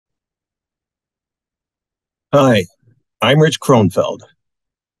Hi, I'm Rich Kronfeld.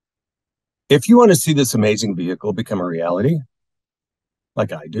 If you want to see this amazing vehicle become a reality,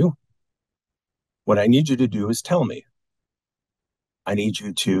 like I do, what I need you to do is tell me. I need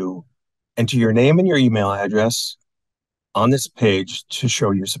you to enter your name and your email address on this page to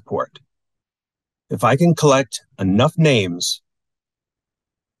show your support. If I can collect enough names,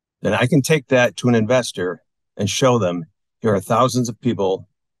 then I can take that to an investor and show them here are thousands of people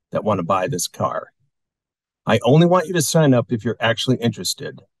that want to buy this car. I only want you to sign up if you're actually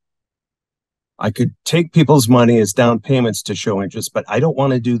interested. I could take people's money as down payments to show interest, but I don't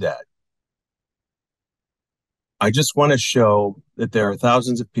want to do that. I just want to show that there are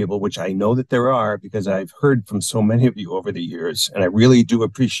thousands of people, which I know that there are because I've heard from so many of you over the years, and I really do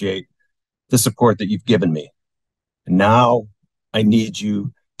appreciate the support that you've given me. And now I need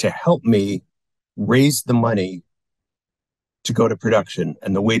you to help me raise the money to go to production.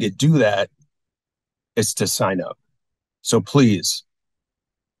 And the way to do that is to sign up. So please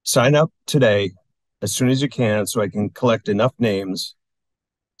sign up today as soon as you can so I can collect enough names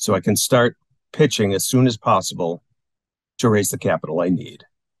so I can start pitching as soon as possible to raise the capital I need.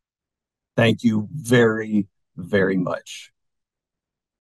 Thank you very, very much.